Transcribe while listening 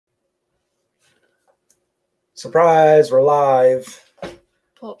Surprise, we're live.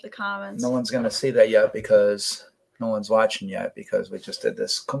 Pull up the comments. No one's going to see that yet because no one's watching yet because we just did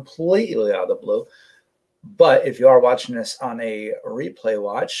this completely out of the blue. But if you are watching this on a replay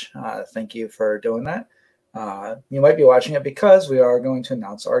watch, thank you for doing that. You might be watching it because we are going to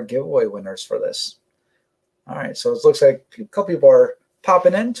announce our giveaway winners for this. All right, so it looks like a couple people are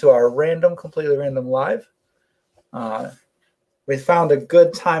popping into our completely random live. We found a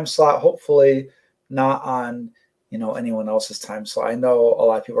good time slot, hopefully not on anyone else's time slot. I know a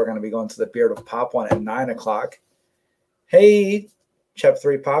lot of people are going to be going to the Beard of Pop one at 9 o'clock. Hey, Chep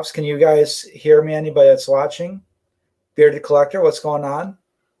 3 Pops, can you guys hear me? Anybody that's watching? Bearded Collector, what's going on?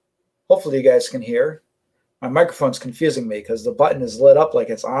 Hopefully you guys can hear. My microphone's confusing me because the button is lit up like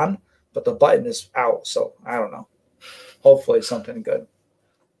it's on, but the button is out, so I don't know. Hopefully something good.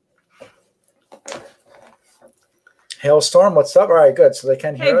 Hailstorm, what's up? All right, good. So they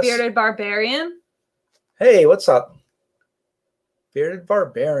can hear us. Hey, Bearded Barbarian. Hey, what's up? Bearded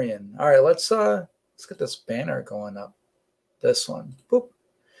Barbarian. All right, let's get this banner going up. This one. Boop.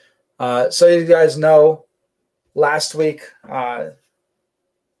 So you guys know last week. Hey,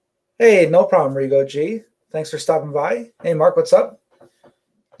 no problem, Rigo G. Thanks for stopping by. Hey, Mark, what's up?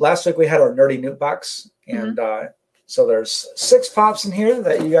 Last week we had our Nerdy Newt box, and so there's 6 pops in here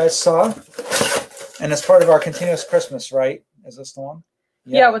that you guys saw. And it's part of our continuous Christmas, right? Is this the one?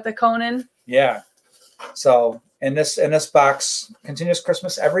 Yeah, with the Conan. Yeah. So in this box, continuous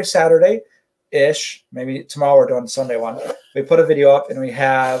Christmas every Saturday-ish. Maybe tomorrow we're doing the Sunday one. We put a video up and we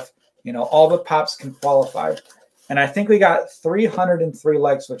have, all the pops can qualify. And I think we got 303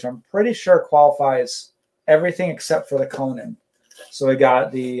 likes, which I'm pretty sure qualifies everything except for the Conan. So we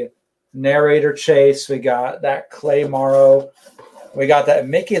got the narrator chase, we got that Clay Morrow. We got that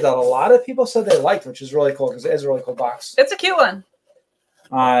Mickey that a lot of people said they liked, which is really cool because it is a really cool box. It's a cute one.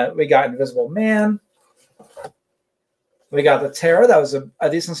 We got Invisible Man. We got the Terra. That was a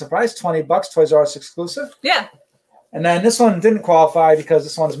decent surprise. $20, Toys R Us exclusive. Yeah. And then this one didn't qualify because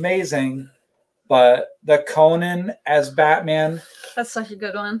this one's amazing. But the Conan as Batman. That's such a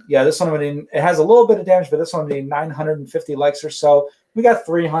good one. Yeah, this one, it has a little bit of damage, but this one would need 950 likes or so. We got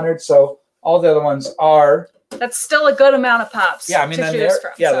 300, so all the other ones are... That's still a good amount of pops. Yeah, I mean,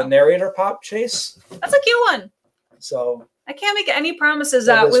 the narrator pop chase. That's a cute one. So I can't make any promises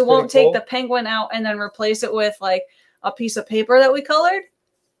that we won't take the penguin out and then replace it with like a piece of paper that we colored.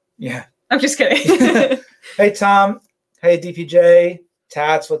 Yeah, I'm just kidding. Hey Tom, hey DPJ,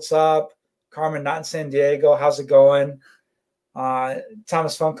 Tats, what's up? Carmen, not in San Diego, how's it going?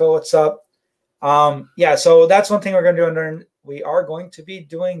 Thomas Funko, what's up? Yeah, so that's one thing we're going to be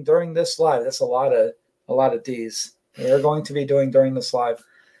doing during this live. That's a lot of D's. We're going to be doing during this live.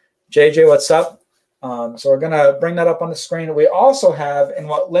 JJ, what's up? So we're going to bring that up on the screen. We also have, and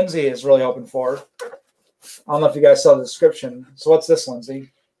what Lindsay is really hoping for, I don't know if you guys saw the description. So what's this,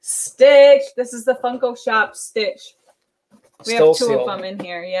 Lindsay? Stitch. This is the Funko Shop Stitch. We have 2 sealed. of them in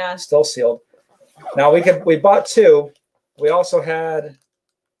here, yeah. Still sealed. Now we bought 2. We also had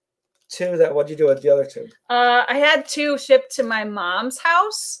 2 that, what'd you do with the other 2? I had 2 shipped to my mom's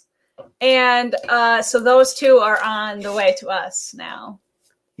house. And so those 2 are on the way to us now.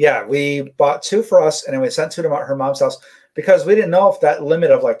 Yeah, we bought 2 for us, and then we sent 2 to her mom's house because we didn't know if that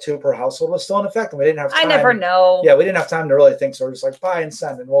limit of like 2 per household was still in effect, and we didn't have time. I never know. Yeah, we didn't have time to really think, so we're just like, buy and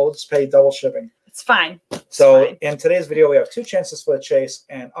send, and we'll just pay double shipping. It's fine. So in today's video, we have 2 chances for the chase,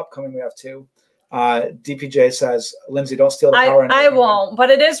 and upcoming we have 2. DPJ says, Lindsay, don't steal the power. I won't, but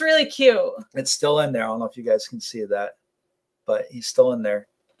it is really cute. It's still in there. I don't know if you guys can see that, but he's still in there.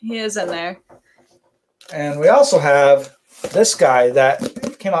 He is in there. And we also have this guy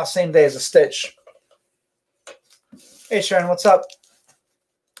that came out same day as a Stitch. Hey, Sharon, what's up?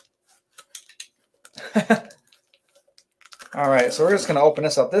 All right, so we're just going to open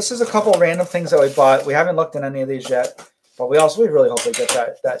this up. This is a couple random things that we bought. We haven't looked at any of these yet, but we really hope we get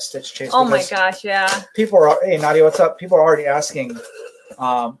that Stitch chase. Oh, my gosh, yeah. People are, hey, Nadia, what's up? People are already asking,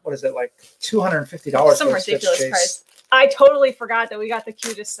 what is it, like $250 Some for a Stitch ridiculous chase. price. I totally forgot that we got the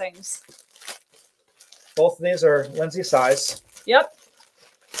cutest things. Both of these are Lindsay size. Yep.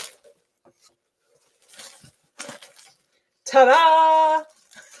 Ta-da!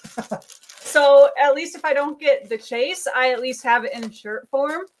 So at least if I don't get the chase, I at least have it in shirt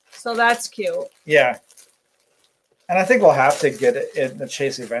form. So that's cute. Yeah. And I think we'll have to get it in the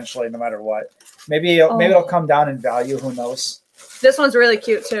chase eventually, no matter what. Maybe it'll come down in value. Who knows? This one's really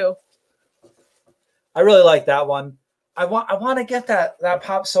cute too. I really like that one. I want to get that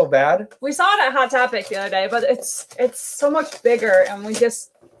pop so bad. We saw it at Hot Topic the other day, but it's so much bigger, and we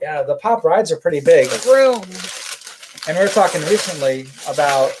just the pop rides are pretty big. Room. And we were talking recently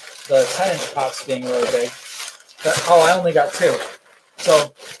about the 10-inch pops being really big. Oh, I only got 2.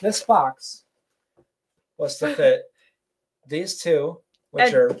 So this box was to fit these 2,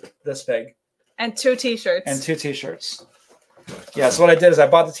 which are this big. And 2 t-shirts. And 2 t-shirts. Yeah, so what I did is I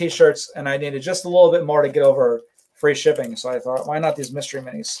bought the t-shirts, and I needed just a little bit more to get over free shipping. So I thought, why not these mystery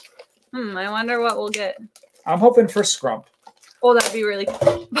minis? I wonder what we'll get. I'm hoping for Scrump. Oh, that'd be really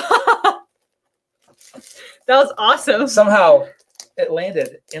cool. That was awesome. Somehow it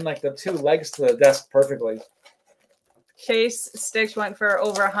landed in like the 2 legs to the desk perfectly. Chase Stitch went for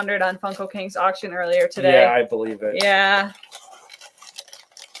over 100 on Funko King's auction earlier today. Yeah, I believe it. Yeah.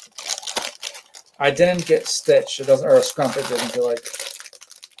 I didn't get Stitch. It doesn't, or a Scrump. It didn't feel like.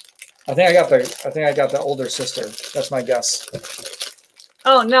 I think I got the older sister. That's my guess.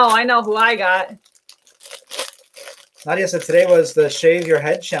 Oh no, I know who I got. Nadia said today was the shave your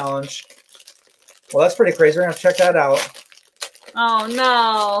head challenge. Well, that's pretty crazy. We're gonna check that out. Oh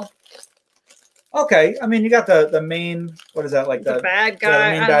no. Okay, I mean you got the main. What is that like? The bad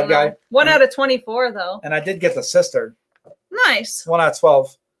guy. The main bad guy. 1 out of 24 though. And I did get the sister. Nice. 1 out of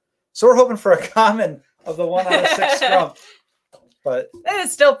 12. So we're hoping for a common of the 1 out of 6 Scrump. But it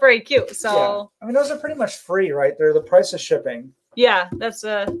is still pretty cute. So yeah. I mean, those are pretty much free, right? They're the price of shipping. Yeah, that's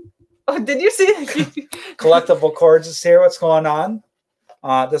Oh, did you see? Collectible cords is here. What's going on?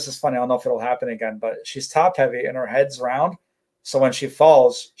 This is funny. I don't know if it'll happen again, but she's top heavy and her head's round. So when she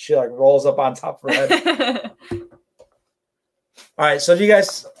falls, she like rolls up on top of her head. All right. So do you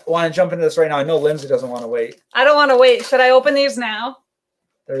guys want to jump into this right now? I know Lindsay doesn't want to wait. I don't want to wait. Should I open these now?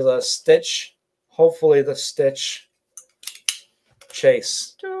 There's a Stitch. Hopefully the Stitch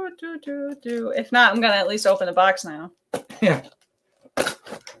Chase. If not, I'm going to at least open the box now. Yeah. A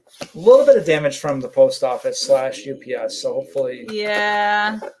little bit of damage from the post office / UPS. So hopefully.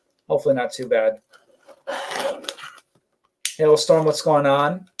 Yeah. Hopefully not too bad. Hailstorm, what's going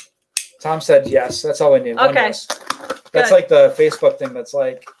on? Tom said yes. That's all we need. Okay. Yes. That's like the Facebook thing. That's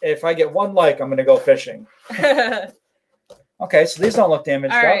like, if I get 1 like, I'm going to go fishing. Okay, so these don't look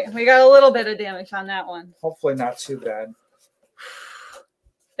damaged. All right, we got a little bit of damage on that one. Hopefully not too bad.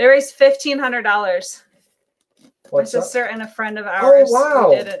 They raised $1,500. My sister and a friend of ours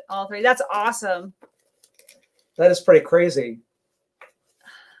who did it all 3. That's awesome. That is pretty crazy.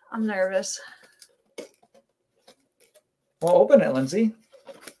 I'm nervous. Well, open it, Lindsay.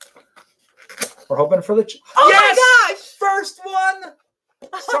 We're hoping for the... Oh yes! My gosh! First one!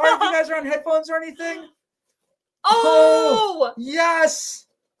 Sorry if you guys are on headphones or anything. Oh! Yes!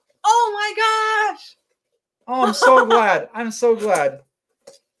 Oh my gosh! Oh, I'm so glad. I'm so glad.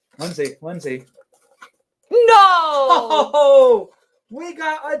 Lindsay. No! Oh! We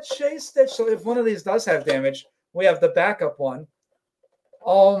got a Chase Stitch. So if one of these does have damage, we have the backup one.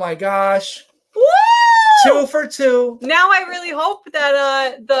 Oh my gosh. Woo! 2 for 2. Now I really hope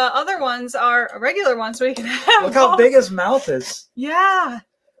that the other ones are regular ones so we can have Look how big his mouth is. Yeah.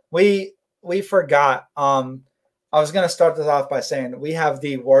 We forgot. I was gonna start this off by saying we have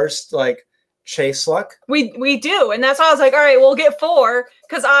the worst like chase luck. We do, and that's why I was like, all right, we'll get 4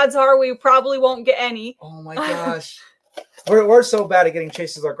 because odds are we probably won't get any. Oh my gosh. we're so bad at getting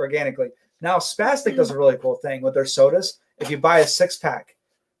chases luck organically. Now Spastic does a really cool thing with their sodas. If you buy a 6-pack,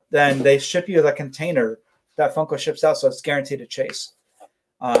 then they ship you the container that Funko ships out, so it's guaranteed to chase.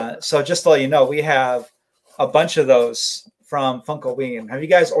 So just to let you know, we have a bunch of those from Funko Ween. Have you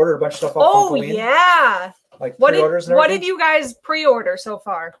guys ordered a bunch of stuff off Funko Ween? Oh yeah. Like pre-orders and everything? What did you guys pre-order so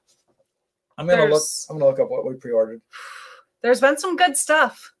far? I'm gonna look up what we pre-ordered. There's been some good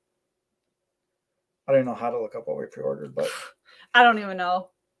stuff. I don't even know how to look up what we pre-ordered, but I don't even know.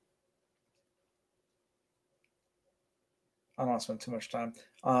 I don't want to spend too much time.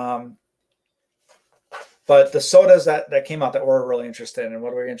 But the sodas that came out that we're really interested in.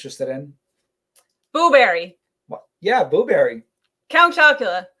 What are we interested in? Booberry. What? Yeah, Booberry. Count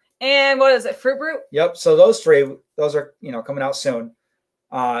Chocula. And what is it? Fruit Brute? Yep. So those 3, those are, coming out soon.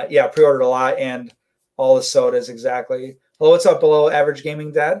 Yeah, pre-ordered a lot and all the sodas exactly. Hello, what's up below Average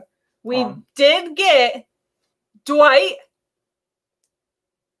Gaming Dad? We did get Dwight.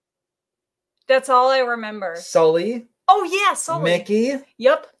 That's all I remember. Sully. Oh yeah, Sully. Mickey.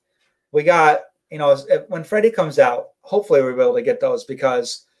 Yep. We got, when Freddy comes out, hopefully we'll be able to get those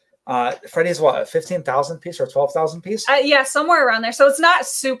because Freddy's what, a 15,000 piece or 12,000 piece? Yeah, somewhere around there. So it's not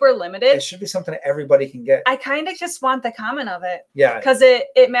super limited. It should be something that everybody can get. I kind of just want the common of it. Yeah. Because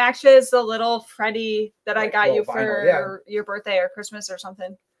it matches the little Freddy that I got you vinyl, for your birthday or Christmas or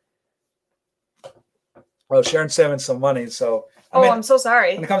something. Well, Sharon's saving some money, so I mean, I'm so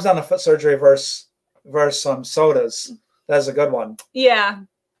sorry. When it comes down to foot surgery versus some sodas, that's a good one. Yeah.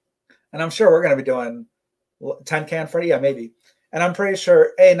 And I'm sure we're going to be doing 10 can Freddy. Yeah, maybe. And I'm pretty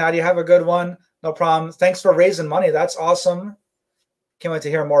sure, hey, Nadia, have a good one. No problem. Thanks for raising money. That's awesome. Can't wait to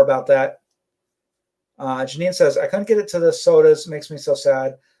hear more about that. Janine says, I couldn't get it to the sodas. Makes me so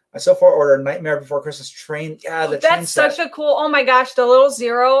sad. I so far ordered Nightmare Before Christmas train. Yeah, the train set. That's such a cool. Oh my gosh, the little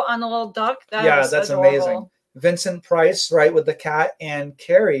zero on the little duck. That's adorable. amazing. Vincent Price, right, with the cat, and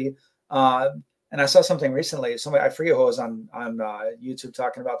Carrie. And I saw something recently. Somebody, I forget who was on YouTube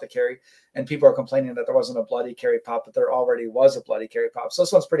talking about the Carrie, and people are complaining that there wasn't a bloody Carrie pop, but there already was a bloody Carrie pop. So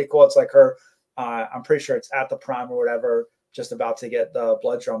this one's pretty cool. It's like her. I'm pretty sure it's at the prom or whatever, just about to get the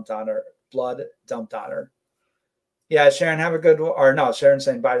blood dumped on her. Yeah, Sharon, have a good, or no, Sharon's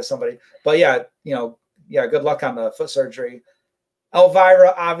saying bye to somebody. But yeah, good luck on the foot surgery.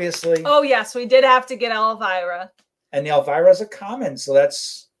 Elvira, obviously. Oh, yes, we did have to get Elvira. And the Elvira is a common, so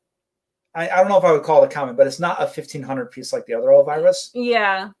that's, I don't know if I would call it a common, but it's not a 1,500 piece like the other Elviras.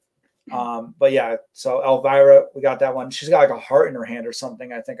 Yeah. But yeah, so Elvira, we got that one. She's got like a heart in her hand or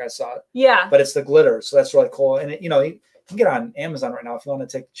something. I think I saw it. Yeah. But it's the glitter, so that's really cool. And you can get on Amazon right now if you want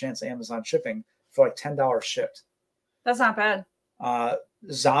to take the chance of Amazon shipping for like $10 shipped. That's not bad.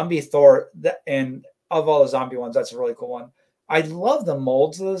 Zombie Thor, and of all the zombie ones, that's a really cool one. I love the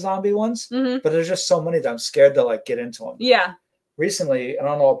molds of the zombie ones, but there's just so many that I'm scared to like get into them. Yeah. Recently, I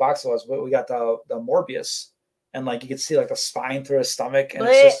don't know what box it was, but we got the Morbius, and like you could see like a spine through his stomach, and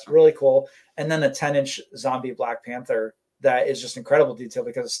it's just really cool. And then a 10-inch zombie Black Panther that is just incredible detail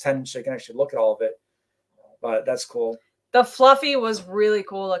because it's 10-inch, so you can actually look at all of it. But that's cool. The Fluffy was really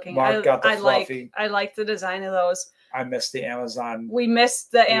cool looking. Mark got the Fluffy. I like the design of those. I missed the Amazon. We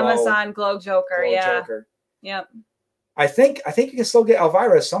missed the Amazon Glow Joker. Joker. Yep. I think you can still get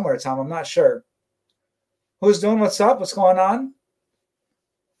Elvira somewhere, Tom. I'm not sure. Who's doing what's up? What's going on?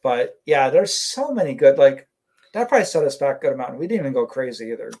 But yeah, there's so many good. Like that probably set us back a good amount. We didn't even go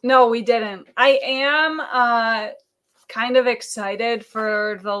crazy either. No, we didn't. I am kind of excited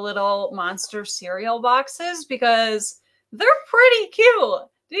for the little monster cereal boxes because they're pretty cute.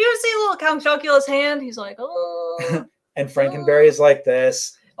 Do you see little Count Chocula's hand? He's like, oh. And Frankenberry is like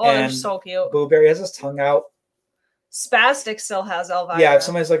this. Oh, they're so cute. Boo Berry has his tongue out. Spastic still has Elvira. Yeah, if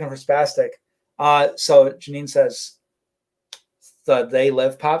somebody's looking for Spastic. So Janine says the They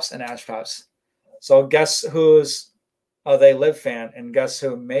Live Pops and Ash Pops. So guess who's a They Live fan, and guess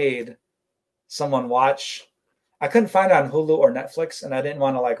who made someone watch. I couldn't find it on Hulu or Netflix, and I didn't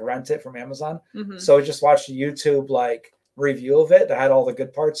want to like rent it from Amazon. So I just watched a YouTube like review of it that had all the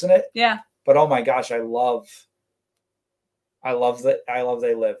good parts in it. Yeah. But oh my gosh, I love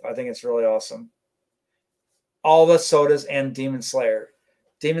They Live. I think it's really awesome. All the sodas and Demon Slayer.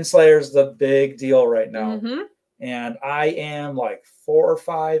 Demon Slayer is the big deal right now. And I am like 4 or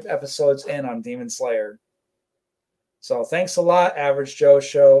 5 episodes in on Demon Slayer. So thanks a lot, Average Joe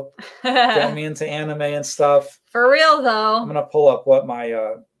Show. Get me into anime and stuff. For real, though. I'm going to pull up what my,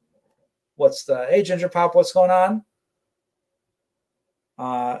 hey, Ginger Pop, what's going on?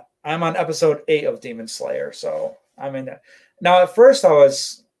 I'm on episode 8 of Demon Slayer. So I'm in that. Now, at first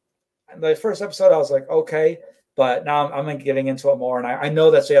the first episode, I was like, okay. But now I'm getting into it more. And I know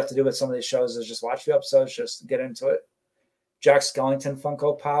that's what you have to do with some of these shows is just watch the episodes, just get into it. Jack Skellington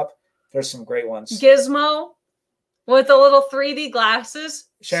Funko Pop. There's some great ones. Gizmo with the little 3D glasses.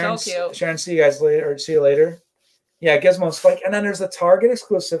 Sharon, so cute. Sharon, see you guys later. Or see you later. Yeah, Gizmo and Spike. And then there's the Target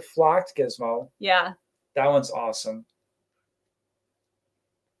exclusive flocked Gizmo. Yeah. That one's awesome.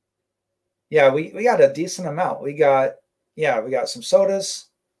 Yeah, we got a decent amount. We got some sodas.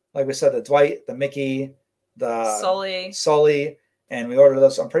 Like we said, the Dwight, the Mickey, the Sully, and we ordered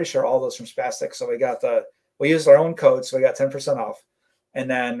those. I'm pretty sure all those from Spastic. So we used our own code, so we got 10% off. And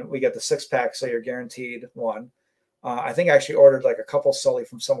then we get the 6-pack, so you're guaranteed one. I think I actually ordered like a couple Sully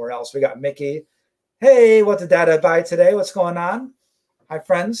from somewhere else. We got Mickey. Hey, what did Dada buy today? What's going on? Hi,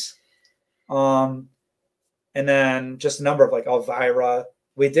 friends. And then just a number of like Elvira.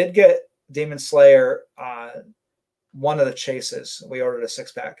 We did get Demon Slayer, one of the chases. We ordered a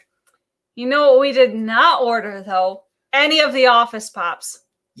 6-pack. You know what we did not order though? Any of the Office Pops.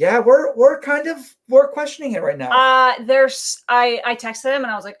 Yeah, we're questioning it right now. I texted him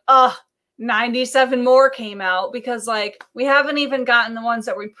and I was like, 97 more came out because like we haven't even gotten the ones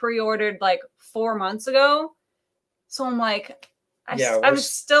that we pre-ordered like 4 months ago. So I'm like, I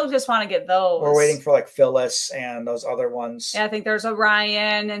still just want to get those. We're waiting for like Phyllis and those other ones. Yeah, I think there's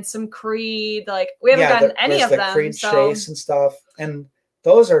Orion and some Creed. Like we haven't gotten any of them. The Creed Chase and stuff. And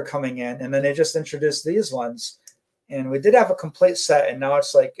those are coming in. And then they just introduced these ones. And we did have a complete set. And now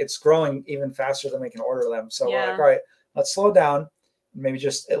it's like it's growing even faster than we can order them. So we're like, all right, let's slow down. Maybe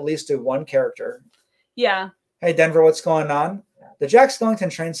just at least do one character. Yeah. Hey, Denver, what's going on? The Jack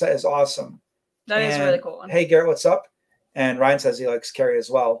Skellington train set is awesome. That is really cool. Hey, Garrett, what's up? And Ryan says he likes Carrie as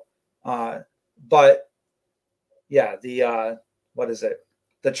well. But yeah, the what is it?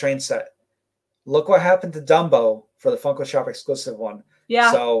 The train set. Look what happened to Dumbo for the Funko Shop exclusive one.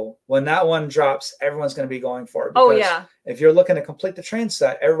 Yeah. So when that one drops, everyone's going to be going for it. Oh, yeah. If you're looking to complete the train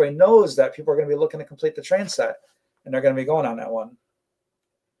set, everybody knows that people are going to be looking to complete the train set, and they're going to be going on that one.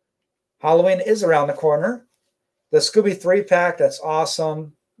 Halloween is around the corner. The Scooby 3-pack, that's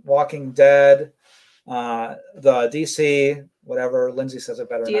awesome. Walking Dead, the DC, whatever. Lindsay says it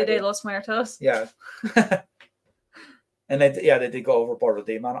better. Dia de los Muertos. Yeah. And they did go overboard with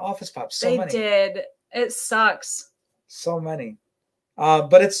the amount of Office Pops. So many. They did. It sucks. So many.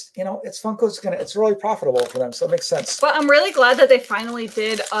 But it's Funko's it's really profitable for them, so it makes sense. But I'm really glad that they finally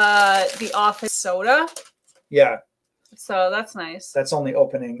did the Office soda. Yeah. So that's nice. That's only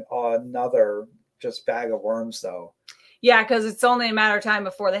opening another just bag of worms, though. Yeah, because it's only a matter of time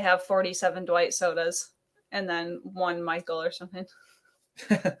before they have 47 Dwight sodas and then one Michael or something.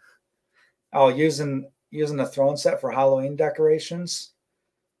 Oh, using the throne set for Halloween decorations,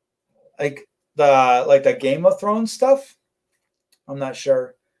 like the Game of Thrones stuff. I'm not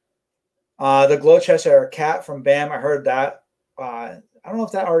sure. The Glow Cheshire Cat from BAM. I heard that. I don't know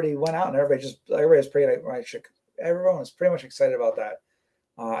if that already went out, and everybody's pretty everyone was pretty much excited about that.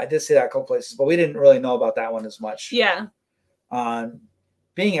 I did see that a couple places, but we didn't really know about that one as much. Yeah.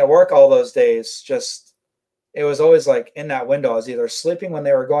 Being at work all those days, it was always like in that window. I was either sleeping when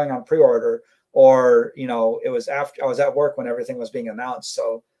they were going on pre-order, or it was after I was at work when everything was being announced.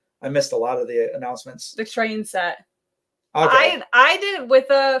 So I missed a lot of the announcements. The train set. Okay. I did with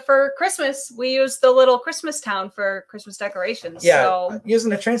for Christmas. We used the little Christmas town for Christmas decorations. Yeah, so using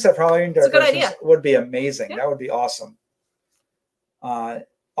the train set for Halloween decorations would be amazing. Yeah. That would be awesome.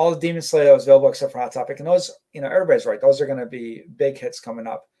 All the Demon Slayer that was available except for Hot Topic, and those, everybody's right. Those are going to be big hits coming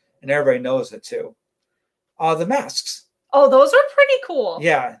up, and everybody knows it too. The masks. Oh, those are pretty cool.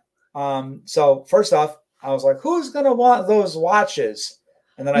 Yeah. So first off, I was like, who's going to want those watches?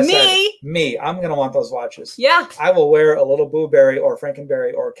 And then I said, me, I'm going to want those watches. Yeah. I will wear a little Boo Berry or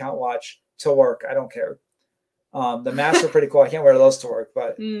Frankenberry or Count watch to work. I don't care. The masks are pretty cool. I can't wear those to work,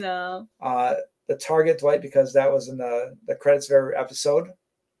 but no. The Target Dwight, because that was in the credits of every episode.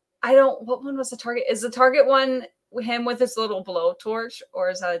 What one was the Target? Is the Target one him with his little blowtorch, or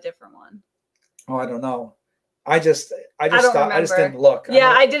is that a different one? Oh, I don't know. I just didn't look.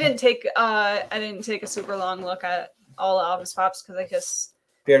 Yeah, I didn't take a super long look at all the Office Pops because I guess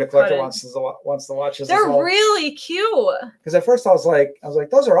Bearded Collector wants the watches. They're really cute. Because at first I was like,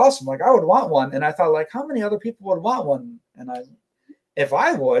 those are awesome. Like, I would want one, and I thought, like, how many other people would want one? And if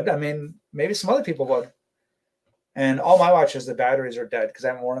I would, I mean, maybe some other people would. And all my watches, the batteries are dead because I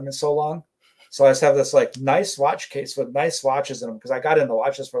haven't worn them in so long. So I just have this like nice watch case with nice watches in them because I got into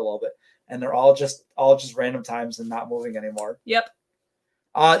watches for a little bit, and they're all just random times and not moving anymore. Yep.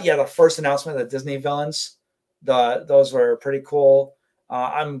 Yeah, the first announcement of the Disney villains, those were pretty cool.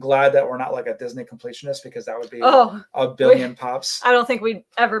 I'm glad that we're not like a Disney completionist because that would be a billion pops. I don't think we'd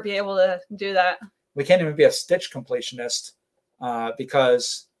ever be able to do that. We can't even be a Stitch completionist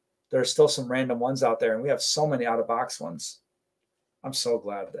because there's still some random ones out there, and we have so many out-of-box ones. I'm so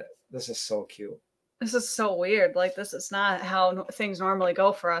glad that this is so cute. This is so weird. Like, this is not how things normally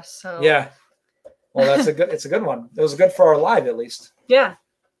go for us. So yeah. Well, it's a good one. It was good for our live, at least. Yeah.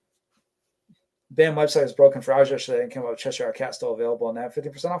 BAM website was broken for hours yesterday and came up with Cheshire Cat still available, and they have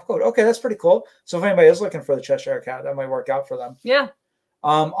 50% off code. Okay, that's pretty cool. So if anybody is looking for the Cheshire Cat, that might work out for them. Yeah.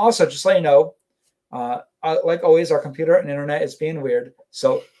 Also, just let you know, like always, our computer and internet is being weird.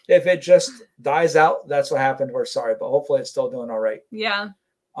 So if it just dies out, that's what happened. We're sorry, but hopefully it's still doing all right. Yeah.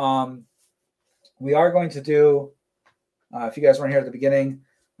 We are going to do, if you guys weren't here at the beginning,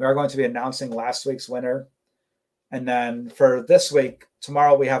 we are going to be announcing last week's winner. And then for this week,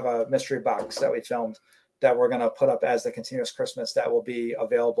 tomorrow we have a mystery box that we filmed that we're going to put up as the continuous Christmas that will be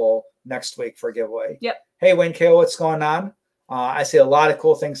available next week for a giveaway. Yep. Hey, Wayne Kale, what's going on? I see a lot of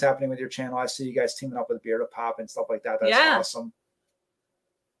cool things happening with your channel. I see you guys teaming up with Bearded Pop and stuff like that. That's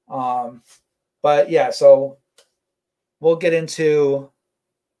awesome. But yeah, so we'll get into,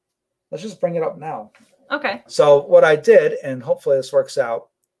 let's just bring it up now. Okay. So what I did, and hopefully this works out,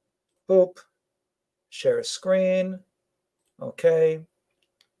 boop, share a screen, okay,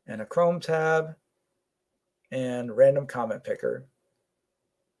 and a Chrome tab, and random comment picker.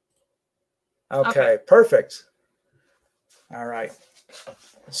 Okay, perfect. All right.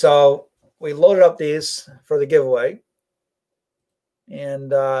 So we loaded up these for the giveaway.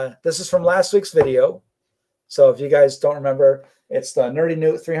 And this is from last week's video. So if you guys don't remember, it's the Nerdy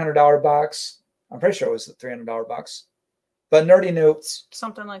Newt $300 box. I'm pretty sure it was the $300 box. But Nerdy Newt.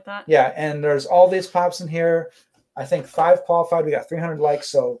 Something like that. Yeah, and there's all these pops in here. I think 5 qualified. We got 300 likes.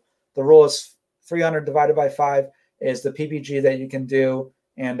 So the rule is 300 divided by 5 is the PPG that you can do.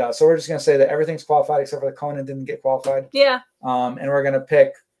 And so we're just going to say that everything's qualified except for the Conan didn't get qualified. Yeah. And we're going to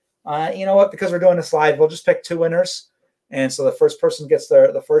pick, you know what, because we're doing this live, we'll just pick 2 winners. And so the first person gets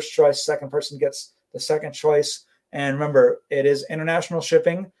the first choice, second person gets the second choice. And remember, it is international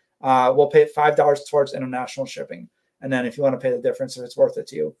shipping. We'll pay $5 towards international shipping. And then if you want to pay the difference, if it's worth it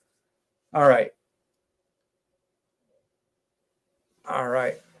to you. All right. All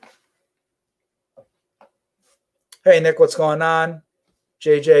right. Hey, Nick, what's going on?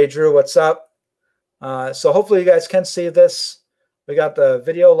 JJ, Drew, what's up? So hopefully you guys can see this. We got the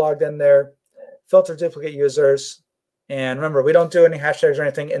video logged in there. Filter duplicate users. And remember, we don't do any hashtags or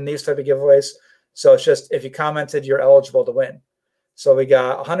anything in these type of giveaways. So it's just if you commented, you're eligible to win. So we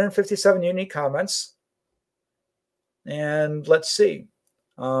got 157 unique comments. And let's see.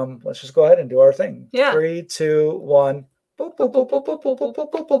 Let's just go ahead and do our thing. Yeah. 3, 2, 1. Boop, boop, boop, boop, boop, boop, boop,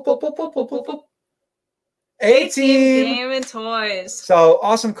 boop, boop, boop, boop, boop, boop, boop, boop. A-Team Game and Toys. So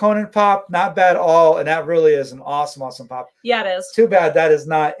awesome Conan pop, not bad at all, and that really is an awesome pop. Yeah, it is. Too bad that is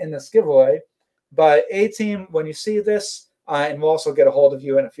not in this giveaway. But A-Team, when you see this, and we'll also get a hold of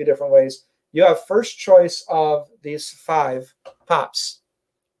you in a few different ways, you have first choice of these 5 pops.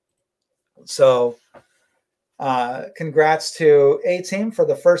 So congrats to A-Team for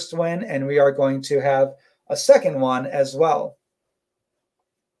the first win, and we are going to have a second one as well.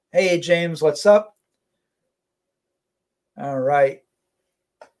 Hey, James, what's up? All right.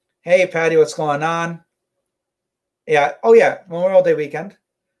 Hey, Patty, what's going on? Yeah. Oh, yeah. Memorial Day weekend.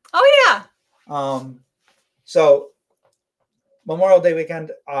 Oh, yeah. So Memorial Day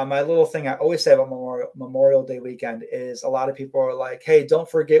weekend, my little thing I always say about Memorial Day weekend is a lot of people are like, hey, don't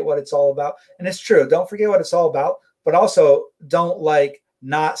forget what it's all about. And it's true. Don't forget what it's all about, but also don't like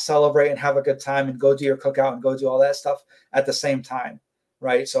not celebrate and have a good time and go do your cookout and go do all that stuff at the same time.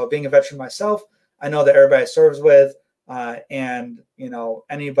 Right. So being a veteran myself, I know that everybody serves with, and, you know,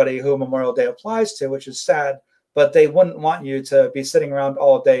 anybody who Memorial Day applies to, which is sad, but they wouldn't want you to be sitting around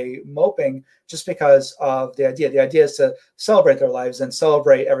all day moping just because of the idea. The idea is to celebrate their lives and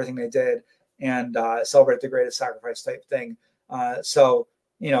celebrate everything they did and celebrate the greatest sacrifice type thing. So,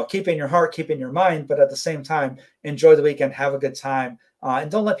 you know, keep in your heart, keep in your mind, but at the same time, enjoy the weekend, have a good time,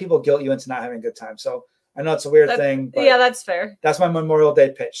 and don't let people guilt you into not having a good time. So I know it's a weird thing, but yeah, that's fair. That's my Memorial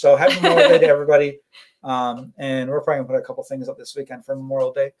Day pitch. So happy Memorial Day to everybody. And we're probably gonna put a couple things up this weekend for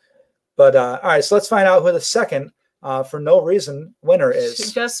Memorial Day. But all right, so let's find out who the second for no reason winner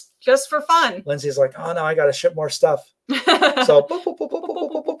is. Just for fun. Lindsay's like, oh no, I gotta ship more stuff. So boop, boop, boop, boop,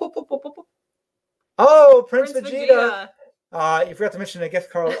 boop, boop, boop, boop, boop, boop. Oh, Prince Vegeta. You forgot to mention a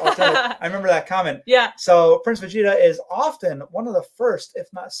gift card alternative. I remember that comment. Yeah. So Prince Vegeta is often one of the first, if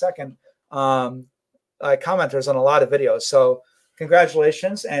not second, commenters on a lot of videos. So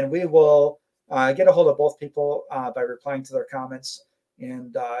congratulations, and we will get a hold of both people by replying to their comments.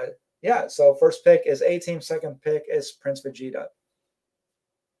 And yeah, so first pick is A-Team, second pick is Prince Vegeta.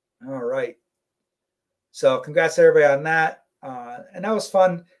 All right. So congrats to everybody on that. And that was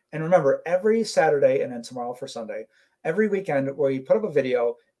fun. And remember, every Saturday and then tomorrow for Sunday, every weekend where you put up a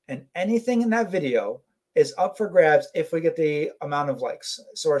video and anything in that video is up for grabs if we get the amount of likes.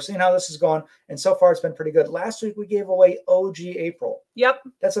 So we're seeing how this is going. And so far it's been pretty good. Last week we gave away OG April. Yep.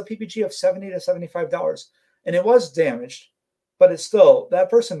 That's a PPG of $70 to $75. And it was damaged, but it's still, that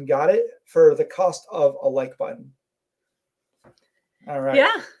person got it for the cost of a like button. All right.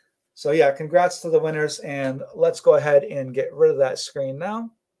 Yeah. So yeah, congrats to the winners. And let's go ahead and get rid of that screen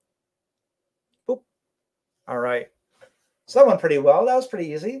now. Boop. All right. So that went pretty well. That was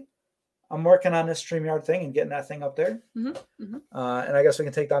pretty easy. I'm working on this StreamYard thing and getting that thing up there. And I guess we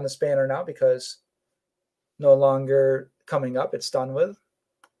can take down this banner now because no longer coming up. It's done with.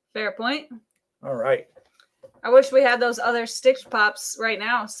 Fair point. All right. I wish we had those other Stitch Pops right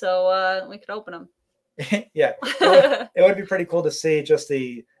now so we could open them. Yeah. It would be pretty cool to see just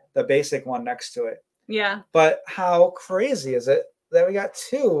the basic one next to it. Yeah. But how crazy is it that we got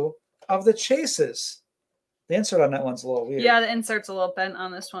 2 of the chases? The insert on that one's a little weird. Yeah, the insert's a little bent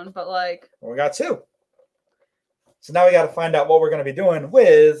on this one, but like... Well, we got 2. So now we got to find out what we're going to be doing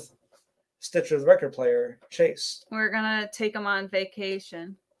with Stitcher's record player Chase. We're going to take them on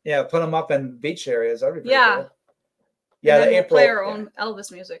vacation. Yeah, put them up in beach areas. That'd be pretty cool. Yeah, the we'll April, play our own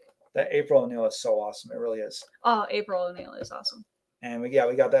Elvis music. That April O'Neil is so awesome. It really is. Oh, April O'Neil is awesome. And we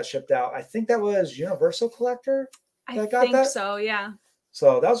got that shipped out. I think that was Universal Collector. I think so, yeah.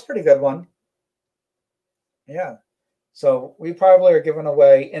 So that was a pretty good one. Yeah. So we probably are giving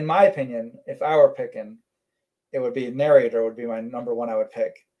away, in my opinion, if I were picking, it would be Narrator would be my number 1 I would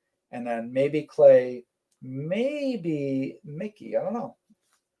pick. And then maybe Clay, maybe Mickey. I don't know.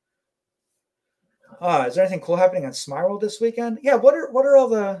 Is there anything cool happening on Smile this weekend? Yeah, what are all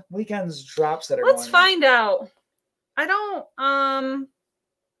the weekend's drops that are Let's going find out. I don't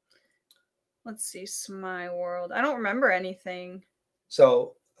let's see, Smile World. I don't remember anything.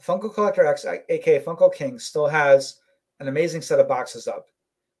 So Funko Collector X, aka Funko King, still has an amazing set of boxes up.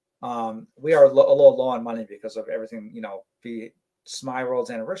 We are a little low on money because of everything, you know, be Smile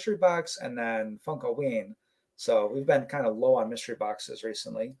World's anniversary box and then Funko Ween. So we've been kind of low on mystery boxes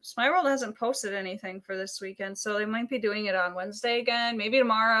recently. Smile World hasn't posted anything for this weekend, so they might be doing it on Wednesday again, maybe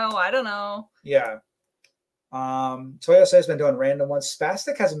tomorrow. I don't know. Yeah. Toyota has been doing random ones.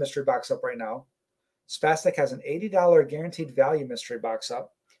 Spastic has a mystery box up right now. Spastic has an $80 guaranteed value mystery box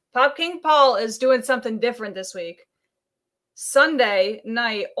up. Pop King Paul is doing something different this week. Sunday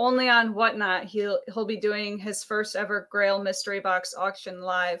night, only on Whatnot, he'll be doing his first ever Grail mystery box auction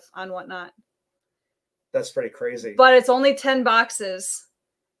live on Whatnot. That's pretty crazy. But it's only 10 boxes,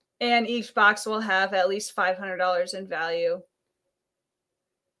 and each box will have at least $500 in value.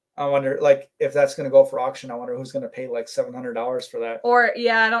 I wonder, like, if that's going to go for auction. I wonder who's going to pay like $700 for that. Or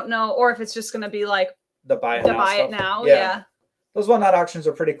yeah, I don't know. Or if it's just going to be like the buy it now. Yeah. Yeah. Those Whatnot auctions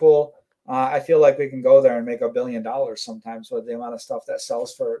are pretty cool. I feel like we can go there and make $1 billion sometimes with the amount of stuff that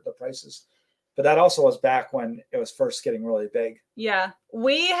sells for the prices. But that also was back when it was first getting really big. Yeah.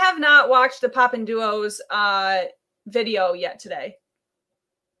 We have not watched the Poppin' Duos video yet today.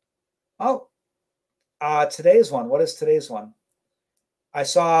 Oh, today's one. What is today's one? I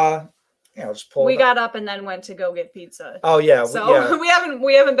saw, just pull. We got up and then went to go get pizza. Oh yeah. So yeah.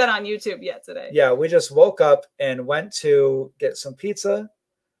 we haven't been on YouTube yet today. Yeah, we just woke up and went to get some pizza.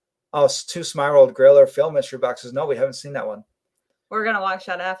 Oh, 2 Smile World Grailer film mystery boxes. No, we haven't seen that one. We're gonna watch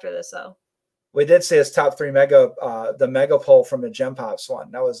that after this though. We did say his top 3 mega, the mega poll from the Gem Pops one.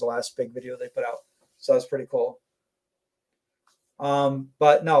 That was the last big video they put out. So that's pretty cool.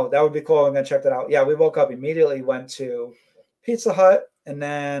 But no, that would be cool. I'm gonna check that out. Yeah, we woke up immediately, went to Pizza Hut, and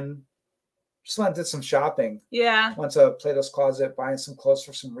then just went and did some shopping. Yeah. Went to Plato's Closet, buying some clothes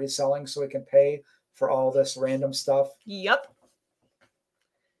for some reselling so we can pay for all this random stuff. Yep.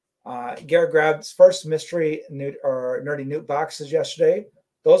 Garrett grabbed his first mystery nerdy newt boxes yesterday.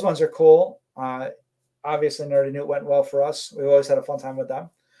 Those ones are cool. Obviously, Nerdy Newt went well for us. We've always had a fun time with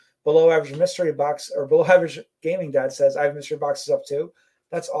them. Below average mystery box, or below average gaming dad says, I have mystery boxes up too.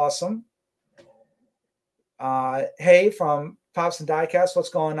 That's awesome. Hey, from Pops and Diecast, what's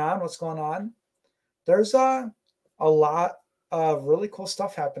going on? What's going on? There's a lot of really cool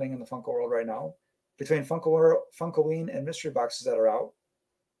stuff happening in the Funko world right now between Funkoween and mystery boxes that are out.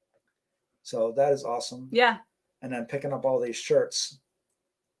 So that is awesome. Yeah. And then picking up all these shirts.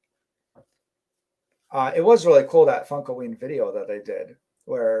 It was really cool, that Funkoween video that they did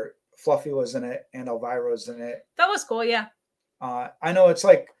where Fluffy was in it and Elvira was in it. That was cool, yeah. I know it's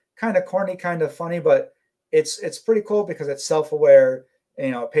like kind of corny, kind of funny, but it's pretty cool because it's self-aware.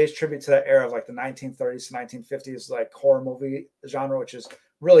 You know, it pays tribute to that era of like the 1930s to 1950s, like horror movie genre, which is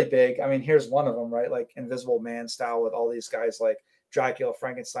really big. I mean, here's one of them, right? Like Invisible Man style with all these guys like Dracula,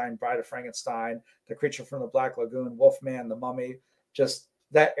 Frankenstein, Bride of Frankenstein, The Creature from the Black Lagoon, Wolfman, The Mummy. Just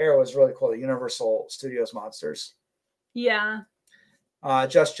that era was really cool. The Universal Studios monsters. Yeah.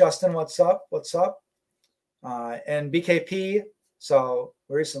 Justin, what's up? What's up? And BKP. So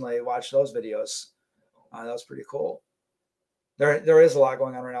we recently watched those videos. That was pretty cool. There is a lot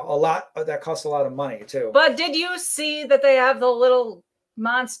going on right now. A lot that costs a lot of money too. But did you see that they have the little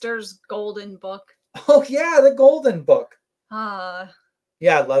Monsters Golden Book? Oh yeah, the Golden Book. Yeah,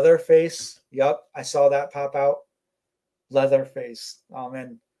 Leatherface. Yep, I saw that pop out. Leatherface. Oh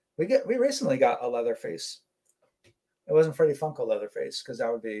man, we recently got a Leatherface. It wasn't Freddy Funko Leatherface because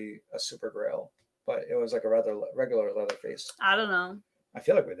that would be a super grail, but it was like a rather regular Leatherface. I don't know. I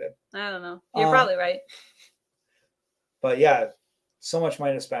feel like we did. I don't know. You're probably right. But yeah, so much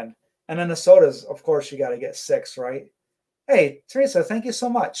money to spend. And then the sodas, of course, you got to get 6, right? Hey, Teresa, thank you so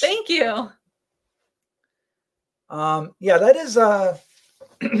much. Thank you. Yeah, that is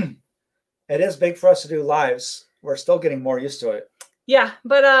it is big for us to do lives. We're still getting more used to it. Yeah,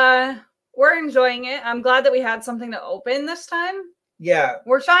 but we're enjoying it. I'm glad that we had something to open this time. Yeah.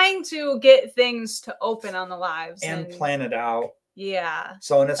 We're trying to get things to open on the lives and plan it out. Yeah.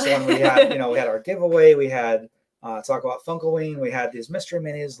 So in this one we had, we had our giveaway, we had talk about Funkoween, we had these mystery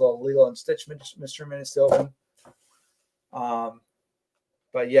minis, little Lilo and Stitch mystery minis to open.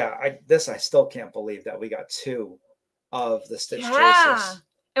 But yeah, I still can't believe that we got 2 of the Stitch choices.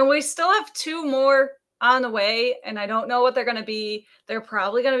 And we still have 2 more on the way, and I don't know what they're going to be. They're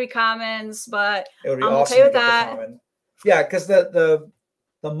probably going to be commons, but it would be I'm awesome okay with that. Yeah, because the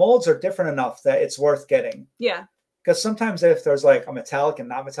molds are different enough that it's worth getting. Yeah. Because sometimes if there's like a metallic and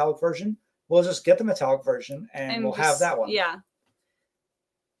not metallic version, we'll just get the metallic version and we'll have that one. Yeah.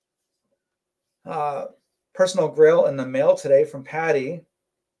 Personal grill in the mail today from Patty.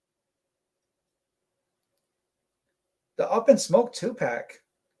 The Up and Smoke 2-pack.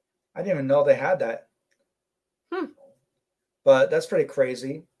 I didn't even know they had that. But that's pretty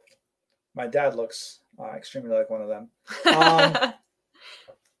crazy. My dad looks extremely like one of them.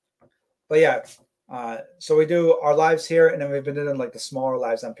 But yeah, so we do our lives here, and then we've been doing like the smaller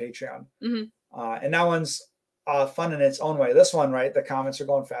lives on Patreon. And that one's fun in its own way. This one, right, the comments are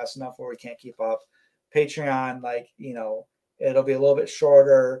going fast enough where we can't keep up. Patreon, like, you know, it'll be a little bit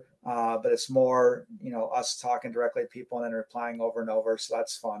shorter, but it's more, you know, us talking directly to people and then replying over and over. So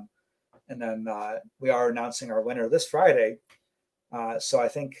that's fun. And then we are announcing our winner this Friday. So I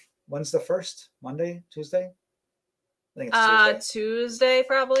think, when's the first? Monday? Tuesday? I think it's Tuesday. Tuesday,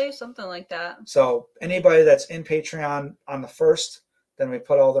 probably. Something like that. So anybody that's in Patreon on the 1st, then we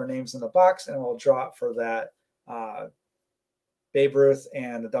put all their names in the box and we'll draw it for that Babe Ruth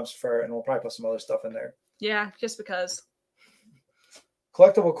and the dumpster fire, and we'll probably put some other stuff in there. Yeah, just because.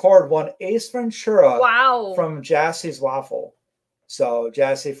 Collectible cord won Ace Ventura. Wow. From Jassy's Waffle. So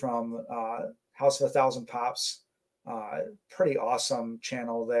Jassy from House of 1,000 Pops. Pretty awesome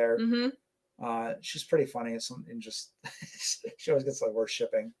channel there. She's pretty funny and just she always gets like worse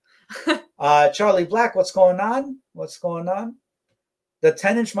shipping. Charlie Black, what's going on? What's going on? The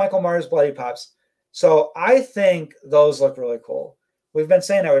 10-inch Michael Myers Bloody Pops. So I think those look really cool. We've been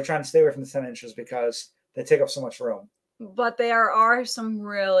saying that we're trying to stay away from the 10 inches because they take up so much room. But there are some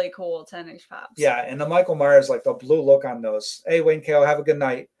really cool 10-inch pops. Yeah, and the Michael Myers, like the blue look on those. Hey, Wayne KO, have a good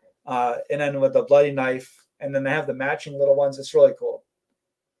night. And then with the bloody knife, and then they have the matching little ones. It's really cool.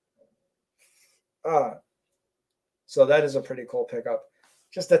 So that is a pretty cool pickup.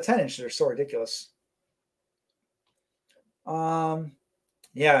 Just the 10-inches are so ridiculous.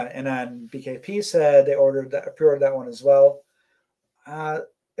 Yeah, and then BKP said they pre-ordered that one as well.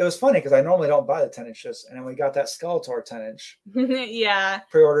 It was funny because I normally don't buy the 10 inches, and then we got that Skeletor 10-inch. Yeah.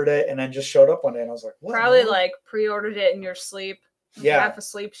 Pre-ordered it and then just showed up one day, and I was like, what? Probably like pre-ordered it in your sleep. Yeah. Half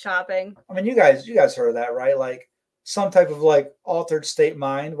asleep shopping. I mean, you guys heard of that, right? Like some type of like altered state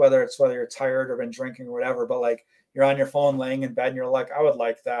mind, whether you're tired or been drinking or whatever, but like you're on your phone laying in bed and you're like, I would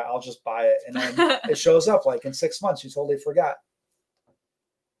like that. I'll just buy it. And then it shows up like in 6 months. You totally forgot.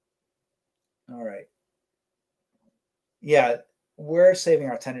 All right. Yeah. We're saving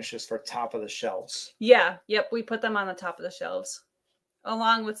our 10 inches for top of the shelves. Yeah. Yep. We put them on the top of the shelves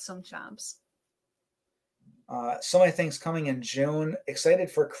along with some chomps. So many things coming in June.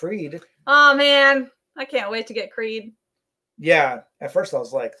 Excited for Creed. Oh, man. I can't wait to get Creed. Yeah. At first I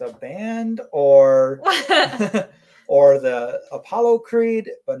was like, the band or or the Apollo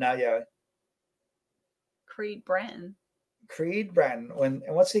Creed. But now, yeah. Creed Bratton. And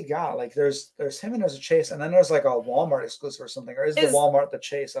what's he got? Like there's him and there's a Chase, and then there's like a Walmart exclusive or something. Or is the Walmart the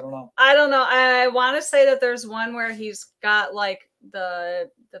Chase? I don't know. I don't know. I want to say that there's one where he's got like the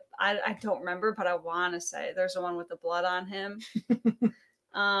I don't remember, but I want to say there's the one with the blood on him.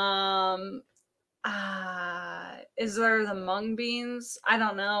 Is there the mung beans? I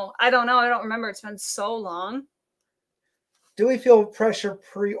don't know. I don't remember. It's been so long. Do we feel pressure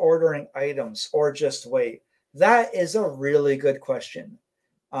pre-ordering items or just wait? That is a really good question.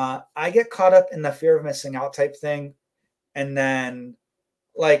 I get caught up in the fear of missing out type thing. And then,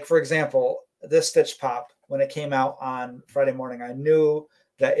 like, for example, this Stitch Pop, when it came out on Friday morning, I knew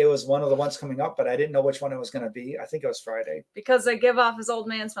that it was one of the ones coming up, but I didn't know which one it was going to be. I think it was Friday. Because they give off his old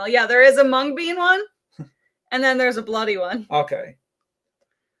man smell. Yeah, there is a mung bean one, and then there's a bloody one. Okay.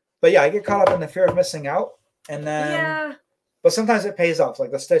 But yeah, I get caught up in the fear of missing out. And then, yeah. But sometimes it pays off,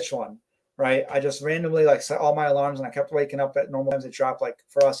 like the Stitch one. Right, I just randomly like set all my alarms, and I kept waking up at normal times. It dropped like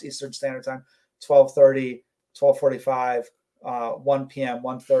for us Eastern Standard Time, 12:30, 12:45, 1 p.m.,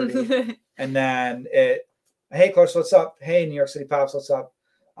 1:30, and then hey Clarks, what's up? Hey New York City Pops, what's up?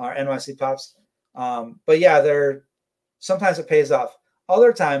 NYC Pops. But yeah, sometimes it pays off.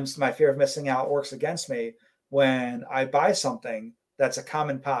 Other times, my fear of missing out works against me when I buy something that's a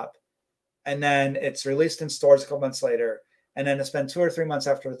common pop, and then it's released in stores a couple months later. And then it's been 2 or 3 months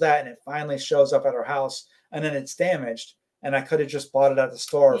after that, and it finally shows up at our house, and then it's damaged. And I could have just bought it at the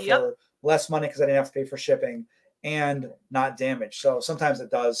store for less money because I didn't have to pay for shipping and not damaged. So sometimes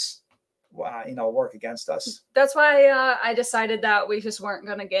it does, work against us. That's why I decided that we weren't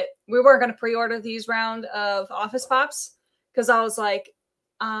going to pre-order these round of Office Pops, because I was like,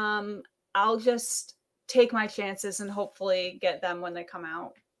 I'll just take my chances and hopefully get them when they come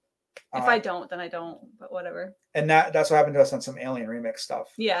out. If I don't, then I don't, but whatever. And that's what happened to us on some Alien Remix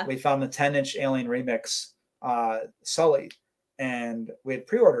stuff. Yeah. We found the 10-inch Alien Remix Sully, and we had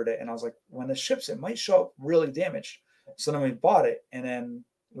pre-ordered it. And I was like, when it ships, it might show up really damaged. So then we bought it, and then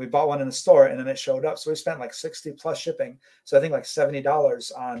we bought one in the store, and then it showed up. So we spent like 60 plus shipping. So I think like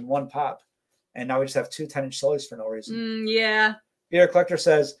 $70 on one pop. And now we just have two 10-inch sillies for no reason. Yeah. Peter Collector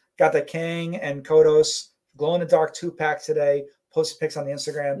says, got the Kang and Kodos glow in the dark 2-pack today. Posted pics on the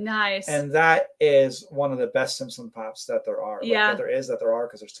Instagram. Nice. And that is one of the best Simpson pops that there are. Yeah. Like, that there are,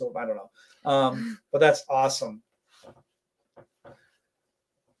 because there's two, I don't know. But that's awesome.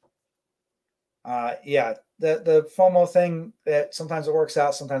 Yeah, the FOMO thing, that sometimes it works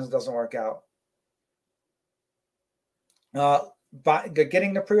out, sometimes it doesn't work out. But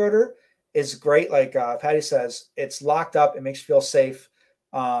getting the pre-order is great. Like Patty says, it's locked up. It makes you feel safe.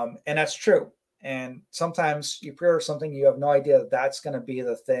 And that's true. And sometimes you pre-order something, you have no idea that that's going to be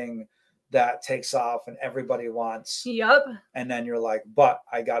the thing that takes off and everybody wants. Yep. And then you're like, but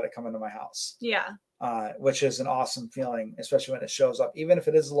I got it coming to my house. Yeah. Which is an awesome feeling, especially when it shows up, even if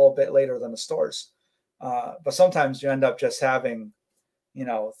it is a little bit later than the stores. But sometimes you end up just having,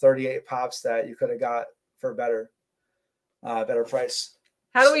 38 pops that you could have got for a better price.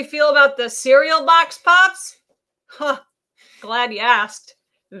 How do we feel about the cereal box pops? Huh. Glad you asked.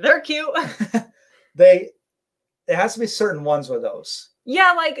 They're cute. It has to be certain ones with those.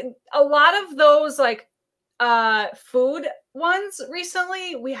 Yeah, like a lot of those like food ones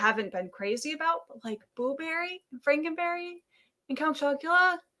recently we haven't been crazy about, but like Boo Berry and Frankenberry and Count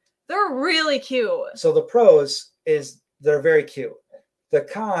Chocula, they're really cute. So the pros is they're very cute. The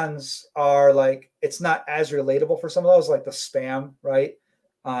cons are like it's not as relatable for some of those, like the Spam, right?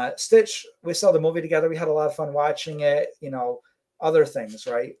 Stitch, we saw the movie together. We had a lot of fun watching it, other things,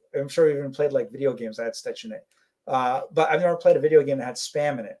 right? I'm sure we even played like video games that had Stitch in it. But I've never played a video game that had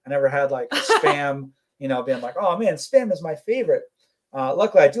Spam in it. I never had like Spam, being like, oh man, Spam is my favorite.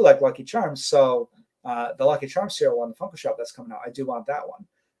 Luckily, I do like Lucky Charms. So the Lucky Charms cereal one, the Funko Shop that's coming out, I do want that one.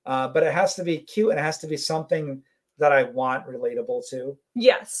 But it has to be cute and it has to be something that I want relatable to.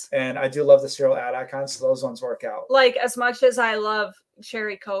 Yes. And I do love the cereal ad icons, so those ones work out. Like as much as I love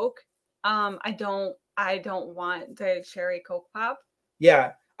Cherry Coke, I don't want the Cherry Coke pop.